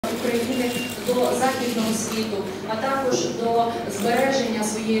України до західного світу, а також до збереження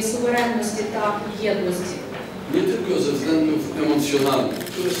своєї суверенності та єдності. Nie tylko ze względów emocjonalnych,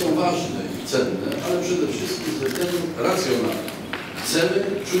 które są ważne i cenne, ale przede wszystkim ze względów racjonalnych. Chcemy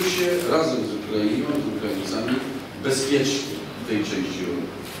czuć się razem z Ukrainą, z Ukraińcami bezpiecznie w tej części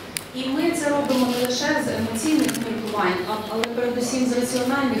Europy. І ми це робимо не лише з емоційних міркувань, але передусім з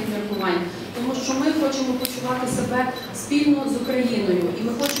раціональних міркувань, тому що ми хочемо почувати себе спільно з Україною, і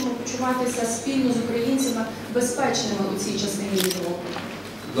ми хочемо почуватися спільно з українцями безпечними у цій частині Європи.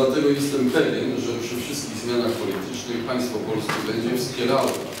 Dlatego jestem pewien, że przy wszystkich zmianach politycznych państwo polskie będzie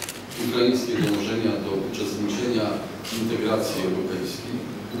wspierało ukraińskie dążenia do uczestniczenia w integracji europejskiej,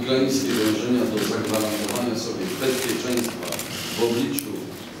 ukraińskie dążenia do zagwarantowania sobie bezpieczeństwa w obliczu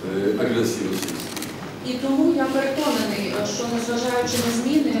agresji rosyjskiej. І тому я переконаний, що незважаючи на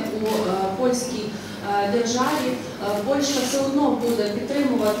зміни у польській державі, Польща все одно буде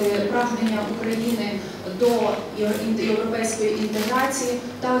підтримувати прагнення України до європейської інтеграції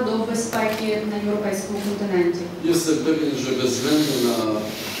та до безпеки на європейському континенті. Jestem pewien, że bez względu na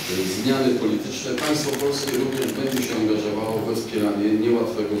zmiany polityczne państwo polskie również będzie się angażowało we wspieranie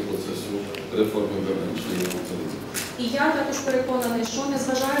niełatwego procesu reformy wewnętrznej i autonomii. І я також переконаний, що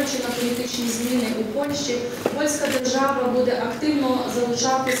незважаючи на політичні зміни у Польщі, польська держава буде активно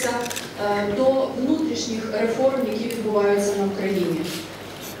залучатися до внутрішніх реформ, які відбуваються на Україні.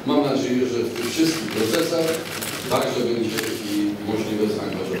 Mam nadzieję, że w tych wszystkich procesach także będzie i możliwe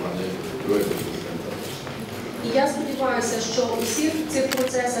zaangażowanie byłego prezydenta. І я сподіваюся, що у всіх цих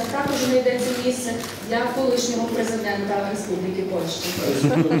процесах також знайдеться місце для колишнього президента Республіки Польща.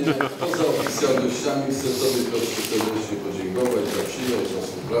 Poza oficjalnościami chcę sobie proszę serdecznie podziękować za przyjaźń, za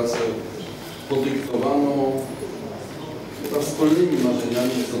współpracę podyktowaną wspólnymi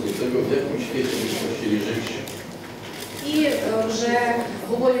marzeniami co do tego, w jakim świecie byśmy chcieli żyć. І вже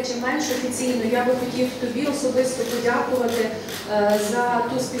говорячи менш офіційно, я би хотів тобі особисто подякувати за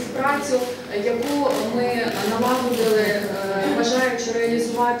ту співпрацю, яку ми налагодили, бажаючи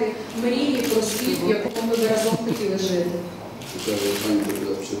реалізувати мрії про світ, в якому ми би разом хотіли жити.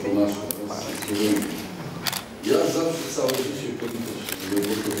 Ja zawsze całe życie polityczne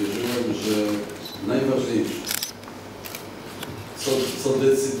głęboko wierzyłem, że najważniejsze, co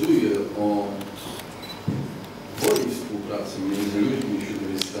decyduje o woli współpracy między ludźmi i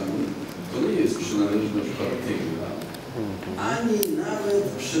środowiskami, to nie jest przynależność partyjna, ani nawet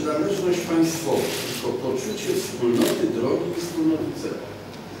przynależność państwowa, tylko poczucie wspólnoty drogi i wspólnoty celu.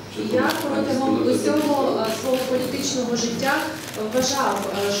 Я протягом усього свого політичного життя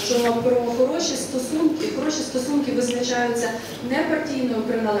вважав, що про хороші стосунки визначаються не партійною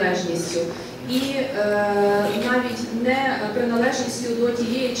приналежністю і навіть не приналежністю до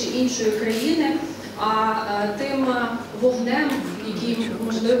тієї чи іншої країни, а тим вогнем, який,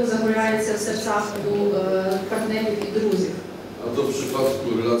 можливо, загорається в серцях у партнерів і друзів. A to w przypadku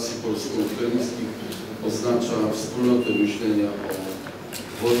relacji polsko-ukraińskich oznacza wspólnotę myślenia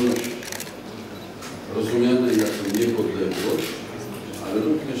o wolności, rozumianej jako niepodległość, ale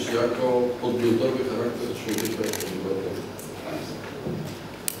również jako podmiotowy charakter człowieka jako obywatela państwa.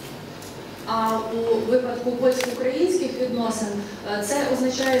 А у випадку польсько-українських відносин це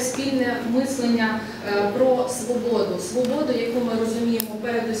означає спільне мислення про свободу. Свободу, яку ми розуміємо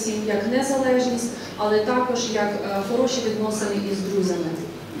передусім як незалежність, але також як хороші відносини із друзями.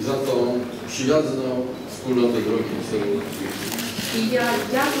 За то przyjazną wspólnotę drogi i celu. І я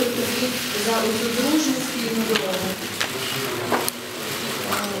дякую тобі за цю дружню спільну дорогу.